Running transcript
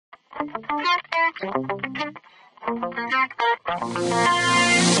So one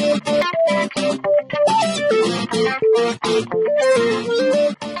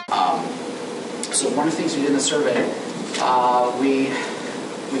of the things we did in the survey, we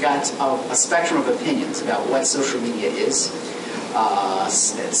got a spectrum of opinions about what social media is.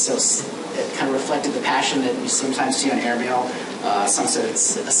 So it kind of reflected the passion that you sometimes see on airmail. Some said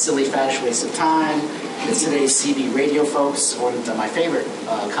it's a silly, fast waste of time. It's today's CB radio folks. Or my favorite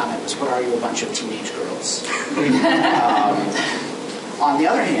comment was, "What are you, a bunch of teenage girls?" On the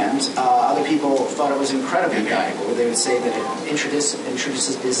other hand, other people thought it was incredibly valuable. They would say that it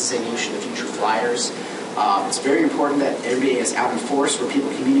introduces business aviation to future flyers. It's very important that NBAA is out in force where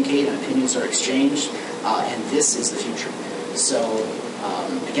people communicate and opinions are exchanged, and this is the future. So,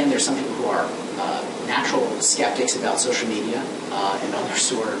 again, there's some people who are natural skeptics about social media, and others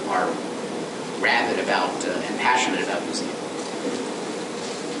who are rabid about and passionate about using it.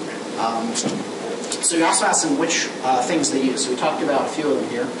 So we also asked them which things they use. So we talked about a few of them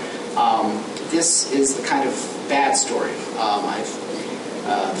here. This is the kind of bad story.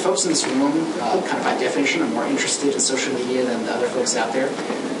 The folks in this room, kind of by definition, are more interested in social media than the other folks out there.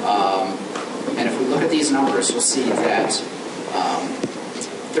 And if we look at these numbers, you'll see that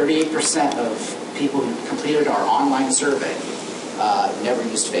 38% of people who completed our online survey never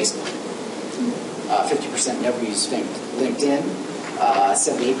used Facebook. 50% never used LinkedIn.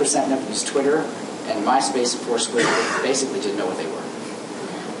 78% never used Twitter. And MySpace and Foursquare basically didn't know what they were.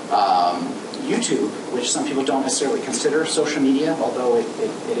 YouTube, which some people don't necessarily consider social media, although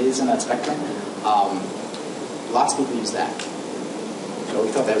it is in that spectrum, lots of people use that. So we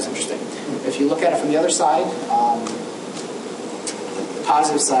thought that was interesting. If you look at it from the other side, the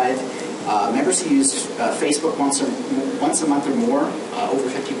positive side, members who used Facebook once a month or more, over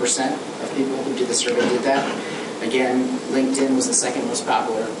 50% of people who did the survey did that. Again, LinkedIn was the second most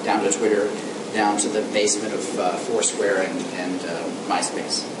popular, down to Twitter, down to the basement of Foursquare and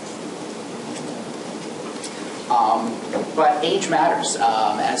MySpace. But age matters,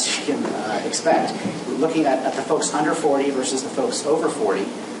 as you can expect. Looking at the folks under 40 versus the folks over 40,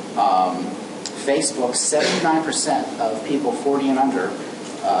 Facebook, 79% of people 40 and under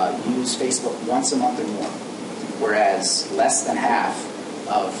use Facebook once a month or more, whereas less than half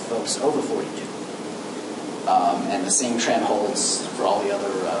of folks over 40 do. And the same trend holds for all the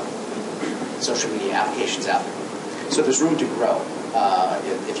other social media applications out there. So there's room to grow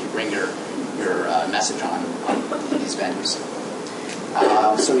if you bring your message on these venues.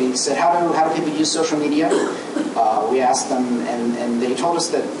 So we said, how do people use social media? We asked them, and they told us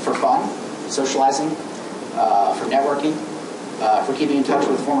that for fun, socializing, for networking, for keeping in touch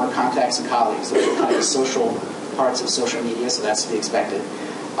with former contacts and colleagues. Those are kind of social parts of social media, so that's to be expected.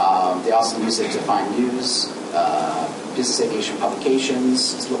 They also use it to find news, business aviation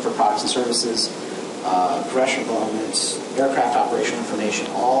publications, look for products and services, professional development, aircraft operational information,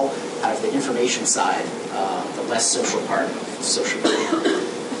 all kind of the information side, the less social part of social media.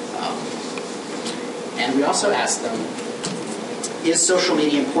 And we also asked them, is social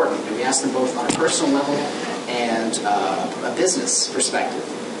media important? And we asked them both on a personal level and a business perspective.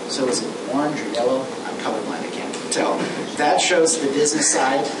 So is it orange or yellow? I'm colorblind, I can't tell. That shows the business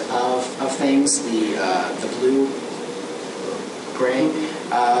side of things. The blue, gray,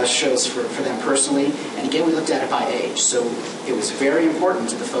 shows for them personally. And again, we looked at it by age. So it was very important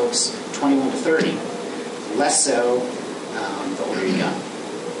to the folks 21 to 30, less so the older you got.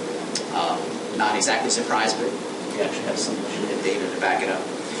 Not exactly surprised, but we actually have some data to back it up.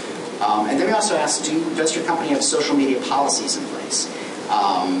 And then we also asked, does your company have social media policies in place?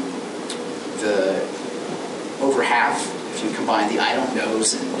 Over half, if you combine the I don't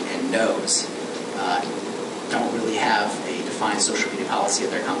knows and knows, don't really have a defined social media policy at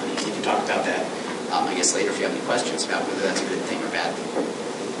their company. You can talk about that, I guess, later if you have any questions about whether that's a good thing or bad thing.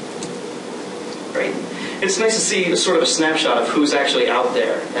 Great. It's nice to see sort of a snapshot of who's actually out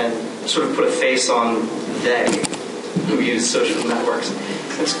there and sort of put a face on they who use social networks.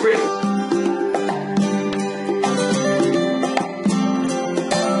 It's great.